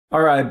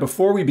All right,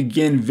 before we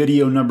begin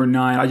video number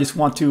 9, I just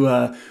want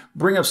to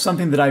bring up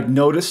something that I've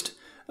noticed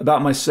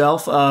about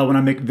myself when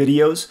I make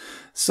videos.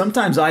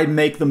 Sometimes I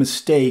make the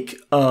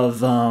mistake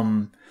of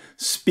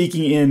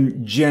speaking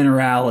in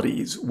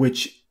generalities,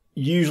 which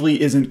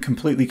usually isn't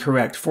completely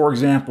correct. For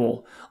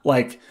example,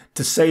 like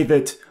to say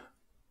that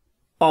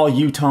all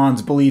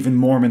Utahns believe in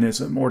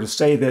Mormonism, or to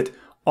say that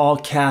all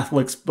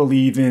Catholics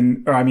believe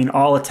in,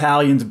 all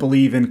Italians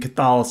believe in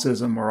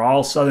Catholicism, or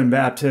all Southern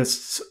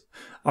Baptists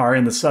are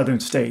in the southern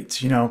states,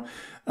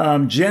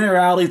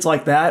 generalities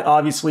like that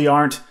obviously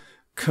aren't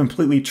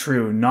completely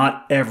true.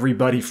 Not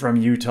everybody from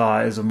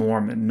Utah is a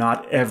Mormon.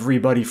 Not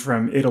everybody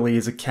from Italy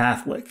is a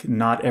Catholic.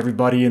 Not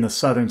everybody in the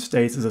southern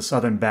states is a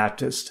Southern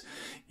Baptist,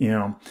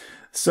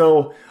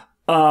 So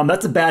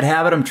that's a bad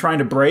habit I'm trying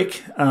to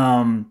break.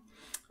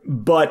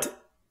 But,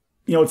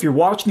 if you're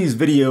watching these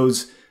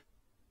videos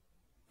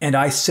and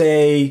I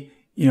say,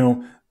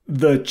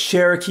 the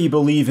Cherokee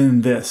believe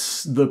in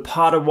this, the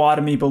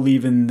Potawatomi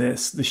believe in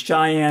this, the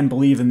Cheyenne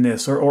believe in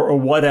this, or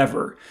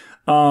whatever.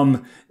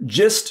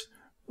 Just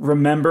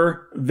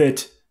remember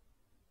that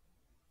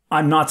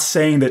I'm not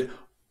saying that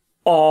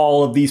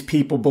all of these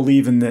people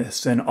believe in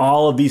this and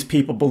all of these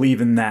people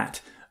believe in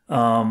that.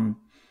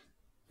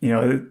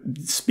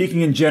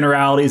 Speaking in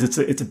generalities,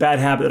 it's a bad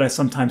habit that I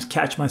sometimes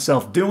catch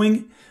myself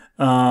doing.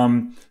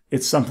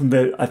 It's something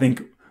that I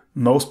think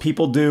most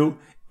people do,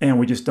 and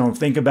we just don't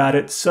think about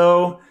it.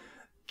 So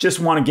just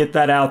want to get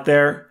that out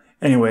there.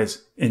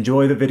 Anyways,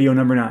 enjoy the video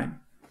number 9.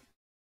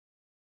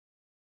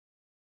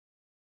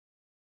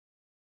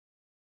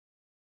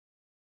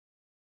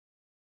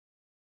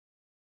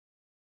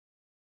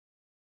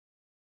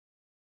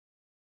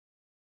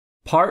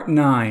 Part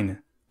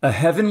 9. A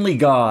Heavenly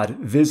God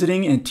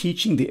Visiting and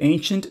Teaching the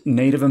Ancient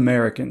Native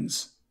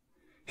Americans.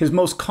 His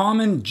most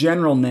common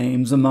general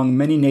names among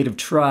many native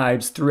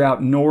tribes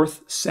throughout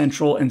North,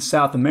 Central, and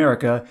South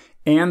America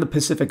and the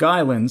Pacific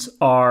Islands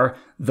are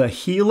the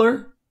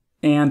Healer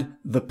and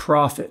the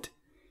Prophet.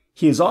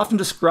 He is often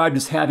described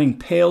as having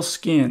pale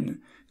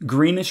skin,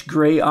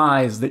 greenish-gray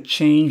eyes that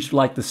changed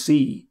like the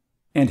sea,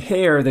 and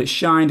hair that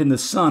shined in the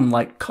sun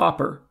like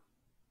copper.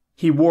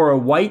 He wore a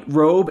white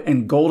robe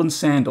and golden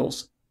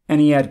sandals,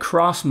 and he had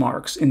cross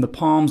marks in the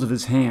palms of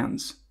his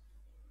hands.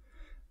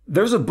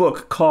 There's a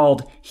book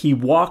called He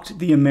Walked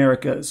the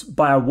Americas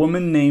by a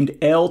woman named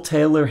L.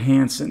 Taylor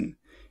Hanson.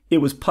 It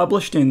was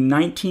published in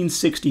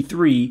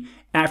 1963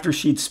 after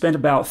she'd spent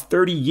about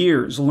 30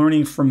 years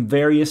learning from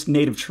various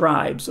native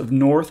tribes of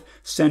North,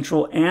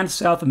 Central, and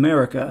South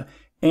America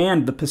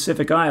and the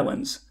Pacific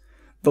Islands.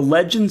 The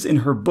legends in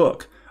her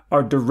book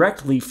are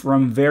directly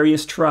from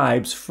various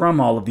tribes from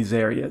all of these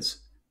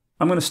areas.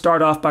 I'm going to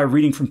start off by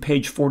reading from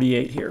page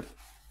 48 here.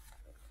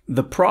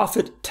 The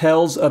prophet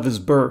tells of his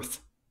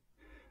birth.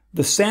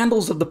 The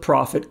sandals of the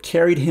prophet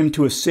carried him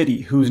to a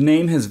city whose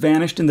name has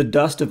vanished in the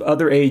dust of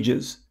other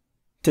ages.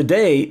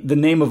 Today, the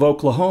name of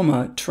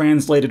Oklahoma,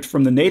 translated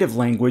from the native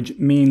language,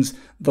 means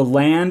the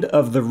land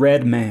of the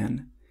red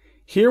man.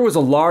 Here was a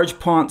large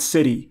pont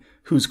city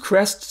whose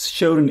crests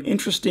showed an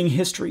interesting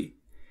history,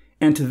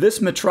 and to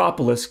this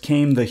metropolis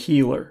came the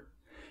Healer.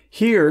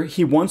 Here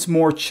he once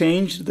more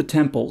changed the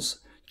temples,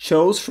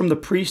 chose from the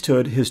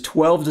priesthood his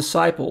 12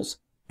 disciples,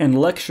 and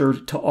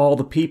lectured to all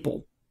the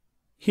people.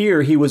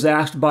 Here he was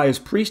asked by his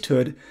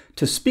priesthood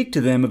to speak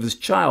to them of his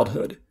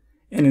childhood,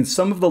 and in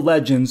some of the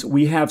legends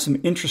we have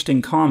some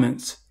interesting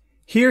comments.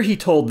 Here he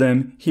told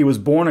them he was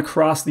born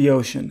across the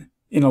ocean,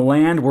 in a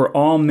land where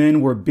all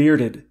men were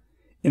bearded.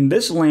 In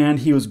this land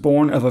he was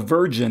born of a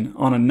virgin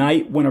on a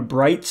night when a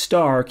bright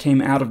star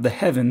came out of the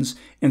heavens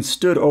and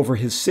stood over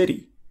his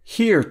city.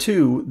 Here,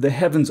 too, the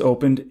heavens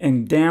opened,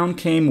 and down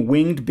came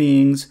winged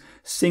beings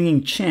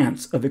singing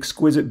chants of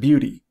exquisite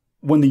beauty.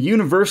 When the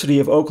University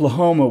of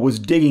Oklahoma was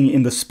digging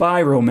in the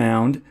Spiral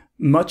Mound,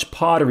 much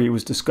pottery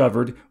was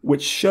discovered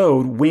which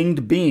showed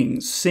winged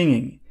beings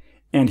singing,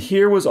 and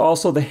here was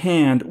also the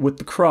hand with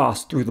the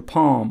cross through the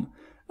palm,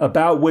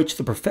 about which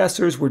the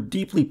professors were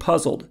deeply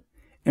puzzled,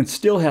 and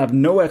still have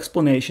no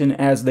explanation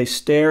as they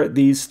stare at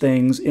these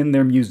things in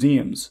their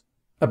museums.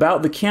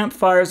 About the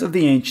campfires of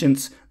the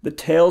ancients, the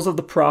tales of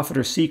the prophet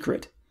are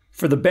secret.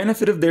 For the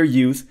benefit of their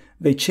youth,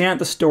 they chant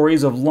the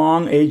stories of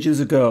long ages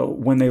ago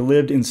when they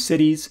lived in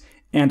cities,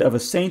 and of a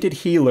sainted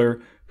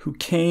healer who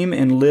came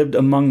and lived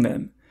among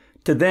them.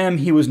 To them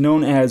he was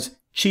known as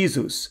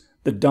Jesus,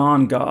 the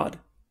dawn god.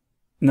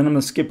 And then I'm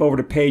going to skip over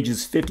to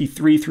pages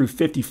 53 through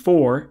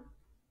 54.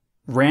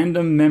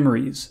 Random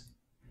memories.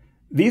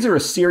 These are a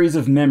series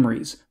of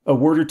memories, a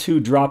word or two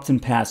dropped in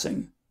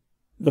passing.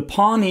 The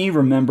Pawnee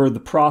remember the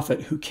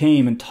prophet who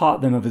came and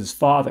taught them of his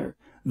father,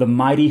 the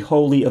mighty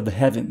holy of the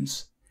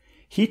heavens.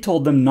 He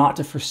told them not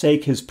to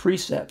forsake his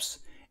precepts,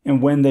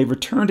 and when they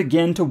returned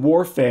again to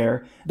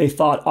warfare, they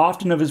thought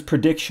often of his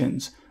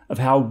predictions, of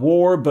how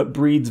war but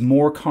breeds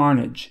more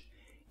carnage.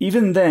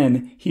 Even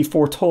then, he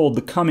foretold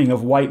the coming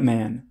of white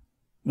man.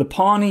 The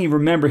Pawnee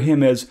remember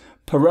him as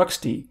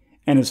Paruxti,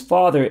 and his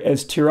father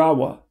as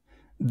Tirawa.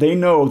 They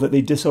know that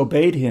they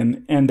disobeyed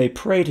him, and they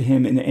pray to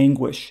him in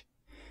anguish.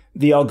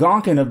 The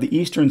Algonquin of the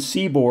eastern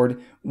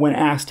seaboard, when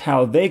asked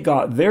how they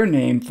got their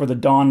name for the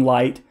dawn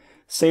light,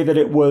 say that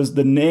it was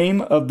the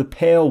name of the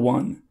Pale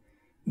One.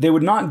 They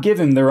would not give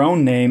him their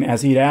own name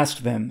as he'd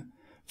asked them,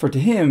 for to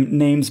him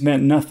names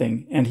meant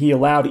nothing, and he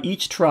allowed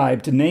each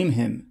tribe to name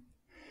him.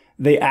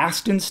 They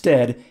asked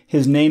instead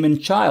his name in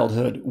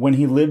childhood when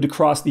he lived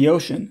across the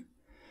ocean.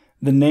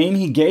 The name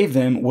he gave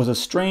them was a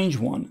strange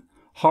one,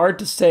 hard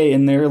to say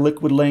in their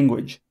liquid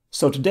language,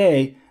 so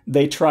today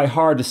they try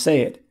hard to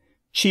say it.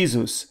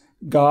 Jesus,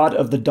 God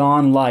of the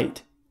dawn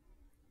light.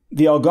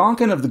 The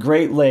Algonquin of the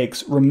Great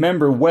Lakes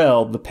remember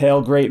well the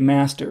pale Great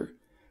Master.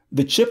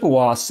 The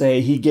Chippewas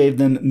say he gave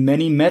them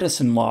many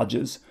medicine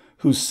lodges,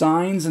 whose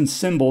signs and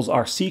symbols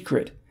are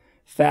secret,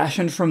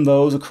 fashioned from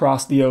those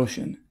across the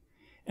ocean.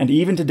 And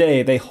even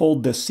today they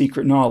hold this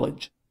secret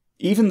knowledge.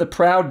 Even the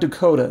proud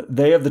Dakota,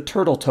 they of the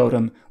turtle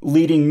totem,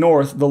 leading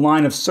north the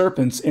line of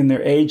serpents in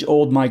their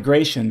age-old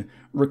migration,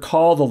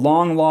 recall the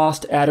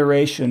long-lost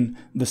adoration,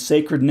 the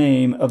sacred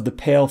name of the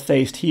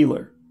pale-faced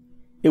healer.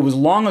 It was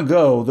long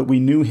ago that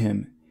we knew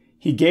him.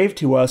 He gave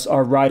to us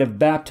our rite of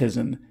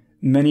baptism,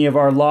 many of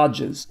our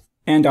lodges,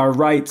 and our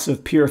rites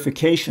of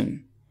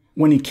purification.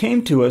 When he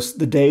came to us,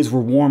 the days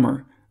were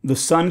warmer. The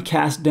sun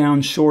cast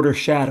down shorter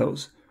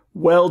shadows.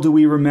 Well do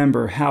we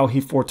remember how he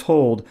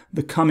foretold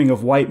the coming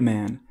of white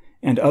man,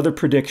 and other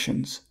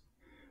predictions.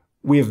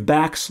 We have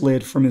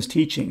backslid from his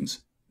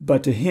teachings,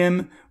 but to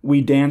him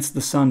we dance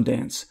the sun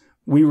dance.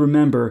 We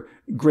remember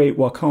great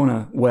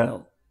Wakona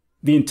well.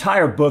 The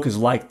entire book is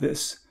like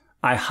this.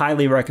 I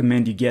highly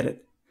recommend you get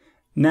it.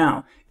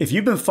 Now, if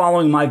you've been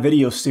following my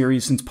video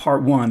series since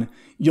part 1,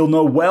 you'll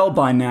know well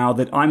by now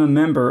that I'm a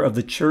member of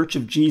the Church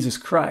of Jesus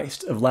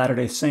Christ of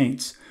Latter-day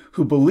Saints,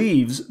 who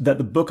believes that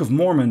the Book of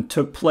Mormon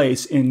took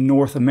place in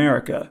North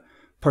America,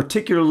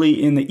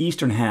 particularly in the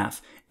eastern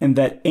half, and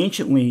that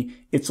anciently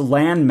its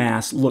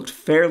landmass looked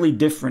fairly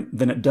different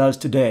than it does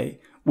today,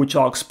 which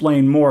I'll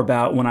explain more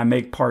about when I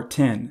make part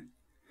 10.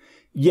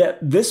 Yet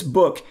this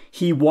book,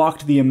 He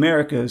Walked the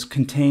Americas,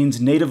 contains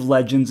native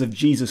legends of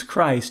Jesus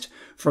Christ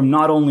from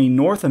not only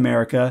North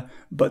America,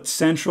 but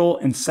Central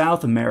and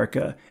South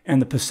America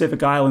and the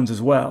Pacific Islands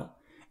as well.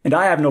 And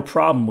I have no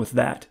problem with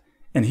that.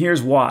 And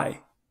here's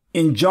why.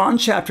 In John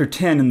chapter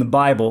 10 in the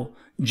Bible,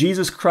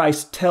 Jesus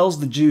Christ tells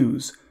the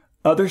Jews,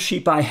 "Other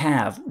sheep I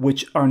have,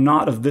 which are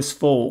not of this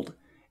fold,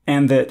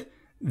 and that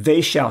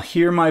they shall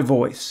hear my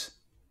voice."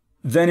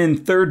 Then in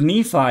 3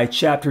 Nephi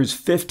chapters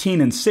 15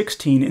 and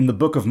 16 in the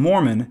Book of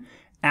Mormon,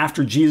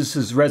 after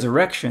Jesus'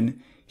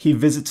 resurrection, he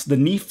visits the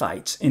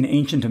Nephites in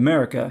ancient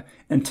America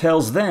and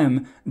tells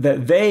them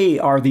that they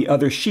are the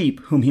other sheep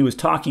whom he was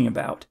talking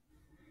about.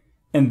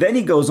 And then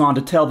he goes on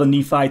to tell the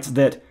Nephites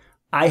that,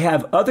 "I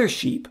have other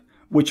sheep,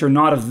 which are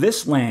not of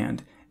this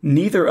land,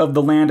 neither of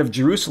the land of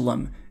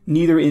Jerusalem,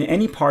 neither in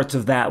any parts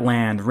of that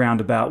land round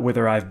about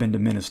whither I have been to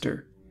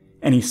minister."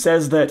 And he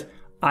says that,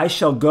 "I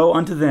shall go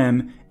unto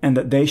them, and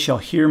that they shall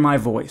hear my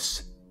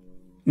voice."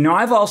 Now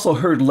I've also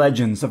heard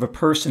legends of a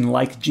person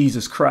like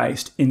Jesus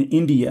Christ in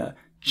India,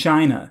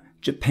 China,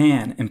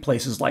 Japan, and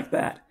places like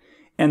that.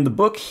 And the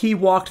book He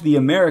Walked the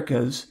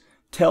Americas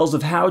tells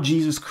of how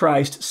Jesus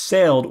Christ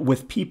sailed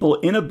with people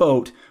in a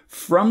boat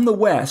from the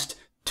west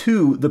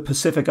to the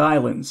Pacific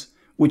Islands,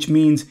 which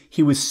means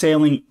he was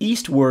sailing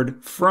eastward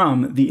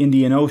from the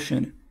Indian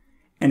Ocean.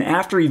 And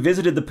after he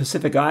visited the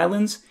Pacific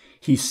Islands,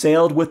 he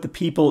sailed with the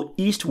people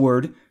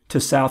eastward to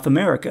South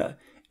America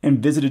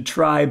and visited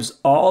tribes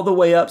all the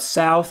way up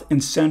South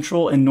and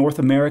Central and North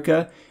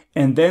America,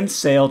 and then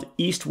sailed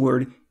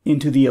eastward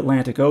into the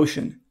Atlantic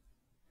Ocean.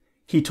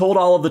 He told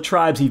all of the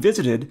tribes he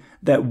visited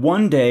that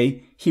one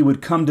day he would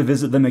come to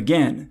visit them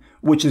again,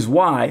 which is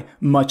why,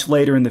 much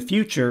later in the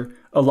future,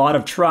 a lot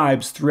of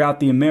tribes throughout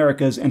the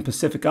Americas and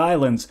Pacific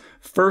Islands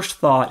first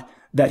thought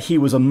that he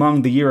was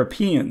among the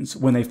Europeans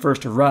when they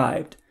first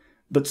arrived.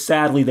 But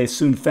sadly, they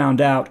soon found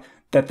out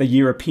that the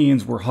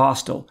Europeans were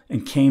hostile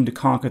and came to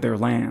conquer their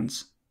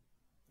lands.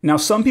 Now,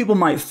 some people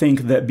might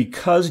think that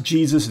because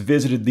Jesus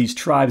visited these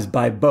tribes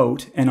by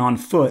boat and on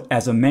foot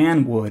as a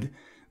man would,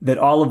 that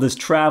all of this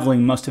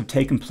traveling must have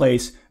taken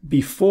place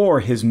before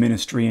his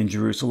ministry in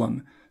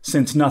Jerusalem,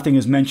 since nothing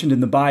is mentioned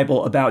in the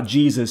Bible about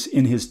Jesus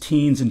in his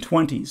teens and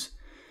 20s.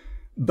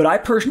 But I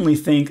personally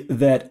think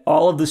that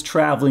all of this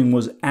traveling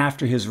was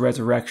after his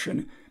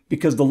resurrection,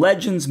 because the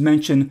legends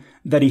mention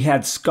that he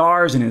had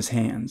scars in his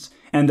hands,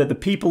 and that the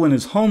people in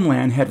his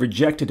homeland had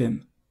rejected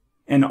him.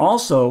 And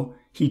also,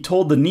 he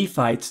told the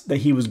Nephites that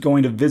he was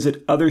going to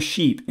visit other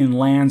sheep in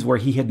lands where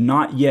he had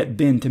not yet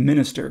been to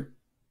minister.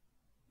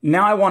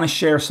 Now I want to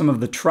share some of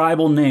the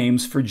tribal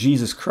names for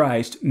Jesus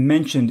Christ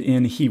mentioned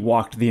in He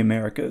Walked the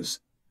Americas.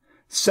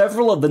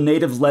 Several of the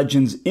native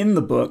legends in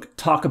the book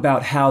talk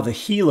about how the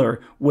healer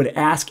would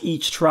ask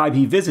each tribe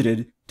he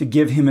visited to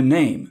give him a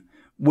name,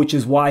 which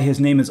is why his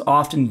name is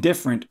often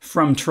different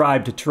from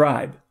tribe to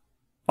tribe.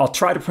 I'll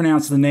try to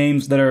pronounce the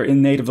names that are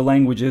in native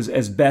languages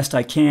as best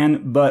I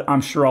can, but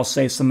I'm sure I'll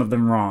say some of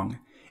them wrong.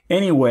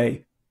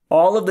 Anyway,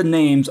 all of the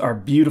names are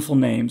beautiful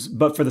names,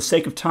 but for the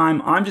sake of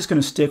time, I'm just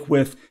going to stick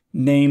with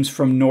names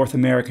from North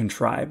American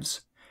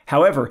tribes.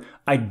 However,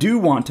 I do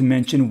want to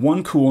mention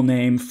one cool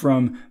name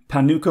from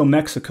Panuco,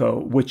 Mexico,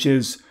 which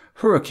is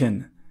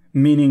hurricane,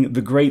 meaning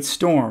the great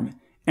storm,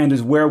 and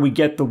is where we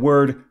get the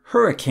word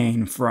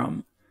hurricane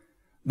from.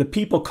 The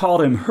people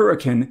called him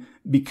Hurricane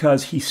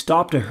because he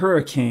stopped a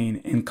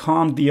hurricane and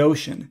calmed the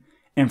ocean,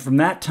 and from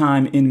that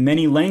time in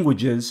many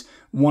languages,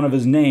 one of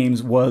his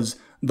names was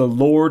the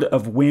Lord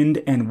of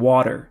Wind and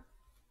Water.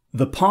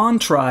 The Pon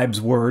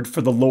tribe's word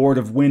for the Lord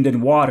of Wind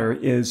and Water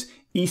is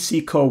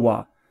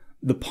Isikowa.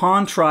 The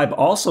Pon tribe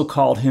also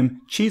called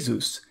him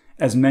Jesus,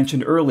 as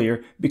mentioned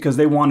earlier, because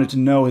they wanted to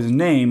know his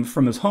name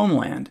from his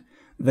homeland.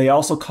 They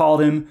also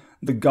called him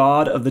the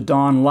God of the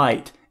Dawn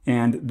Light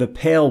and the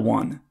Pale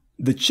One.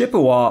 The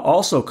Chippewa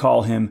also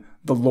call him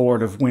the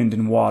Lord of Wind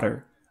and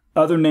Water.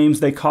 Other names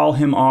they call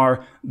him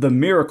are the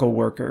Miracle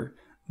Worker,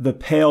 the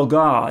Pale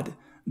God,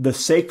 the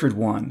Sacred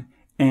One,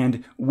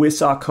 and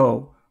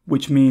Wisako,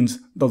 which means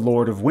the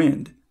Lord of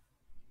Wind.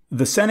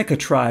 The Seneca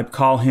tribe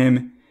call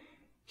him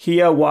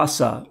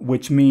Hiawatha,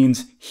 which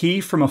means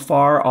he from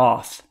afar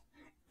off,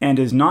 and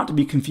is not to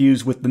be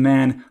confused with the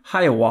man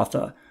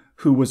Hiawatha,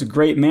 who was a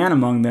great man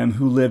among them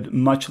who lived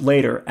much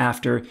later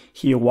after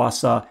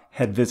Hiawatha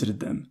had visited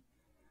them.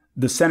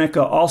 The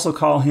Seneca also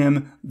call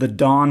him the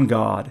Dawn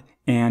God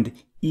and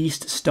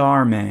East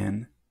Star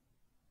Man.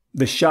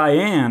 The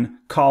Cheyenne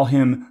call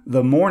him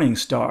the Morning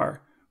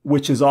Star,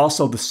 which is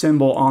also the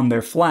symbol on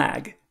their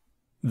flag.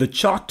 The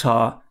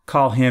Choctaw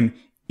call him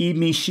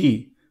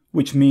Imishi,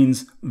 which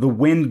means the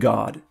Wind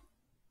God.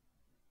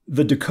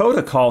 The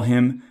Dakota call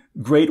him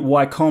Great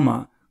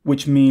Waikoma,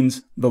 which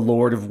means the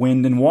Lord of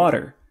Wind and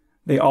Water.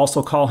 They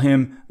also call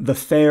him the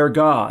Fair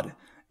God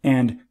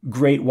and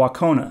Great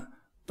Wakona,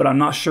 but I'm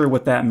not sure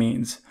what that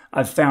means.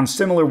 I've found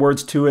similar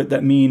words to it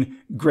that mean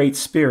Great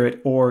Spirit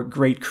or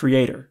Great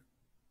Creator.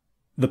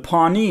 The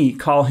Pawnee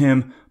call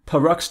him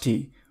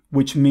Paruxti,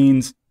 which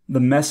means the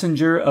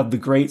messenger of the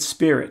Great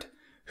Spirit,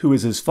 who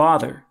is his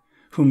father,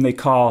 whom they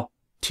call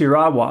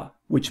Tirawa,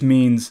 which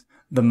means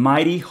the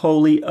mighty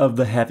holy of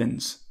the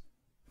heavens.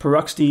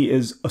 Paruxti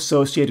is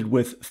associated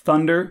with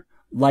thunder,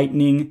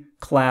 lightning,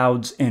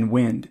 clouds, and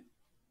wind.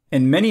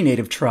 And many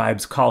native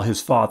tribes call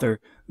his father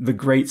the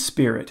Great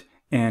Spirit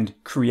and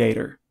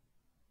Creator.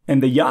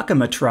 And the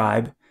Yakima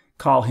tribe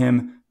call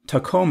him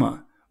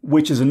Tacoma,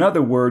 which is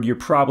another word you're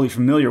probably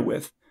familiar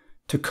with.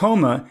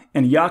 Tacoma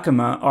and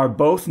Yakima are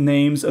both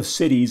names of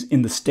cities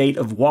in the state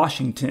of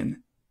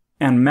Washington.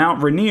 And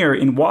Mount Rainier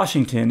in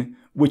Washington,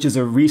 which is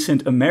a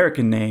recent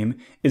American name,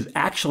 is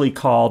actually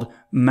called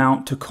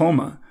Mount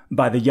Tacoma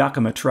by the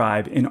Yakima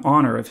tribe in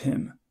honor of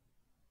him.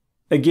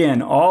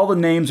 Again, all the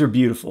names are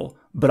beautiful,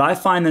 but I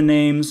find the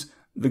names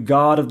the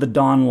God of the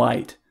Dawn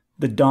Light,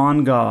 the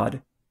Dawn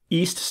God,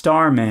 East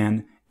Star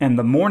Man, and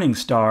the Morning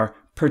Star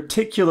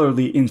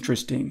particularly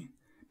interesting,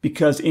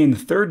 because in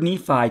 3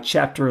 Nephi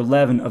chapter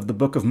 11 of the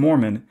Book of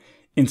Mormon,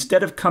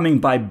 instead of coming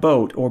by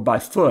boat or by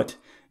foot,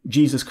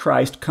 Jesus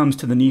Christ comes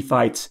to the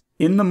Nephites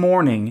in the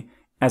morning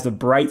as a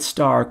bright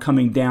star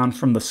coming down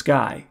from the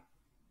sky.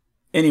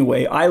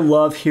 Anyway, I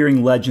love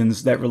hearing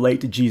legends that relate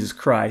to Jesus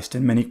Christ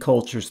in many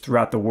cultures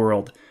throughout the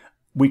world.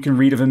 We can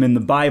read of him in the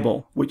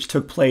Bible, which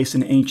took place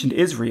in ancient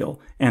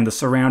Israel and the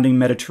surrounding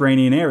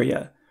Mediterranean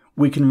area.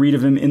 We can read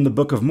of him in the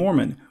Book of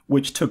Mormon,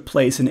 which took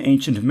place in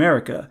ancient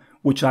America,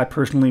 which I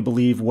personally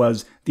believe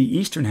was the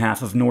eastern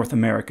half of North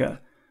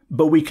America.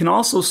 But we can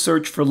also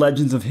search for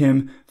legends of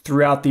him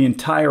throughout the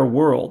entire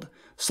world,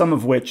 some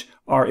of which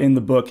are in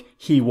the book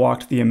He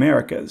Walked the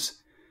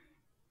Americas.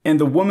 And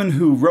the woman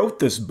who wrote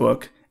this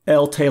book,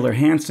 L. Taylor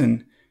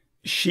Hanson,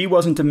 she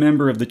wasn't a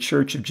member of the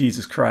Church of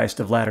Jesus Christ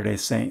of Latter-day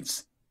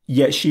Saints.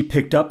 Yet she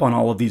picked up on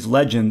all of these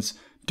legends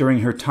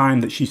during her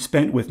time that she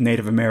spent with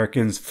Native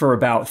Americans for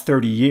about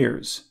 30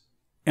 years.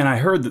 And I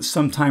heard that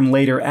sometime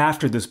later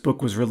after this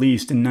book was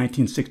released in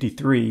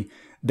 1963,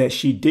 that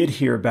she did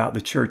hear about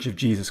the Church of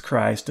Jesus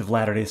Christ of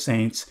Latter-day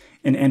Saints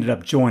and ended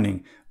up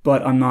joining,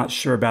 but I'm not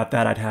sure about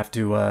that. I'd have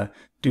to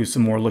do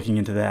some more looking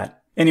into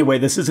that. Anyway,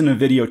 this isn't a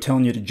video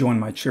telling you to join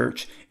my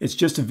church. It's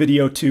just a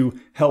video to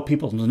help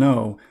people to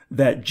know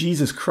that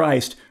Jesus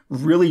Christ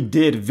really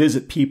did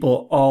visit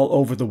people all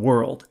over the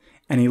world,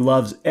 and he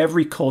loves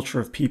every culture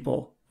of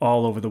people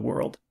all over the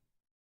world.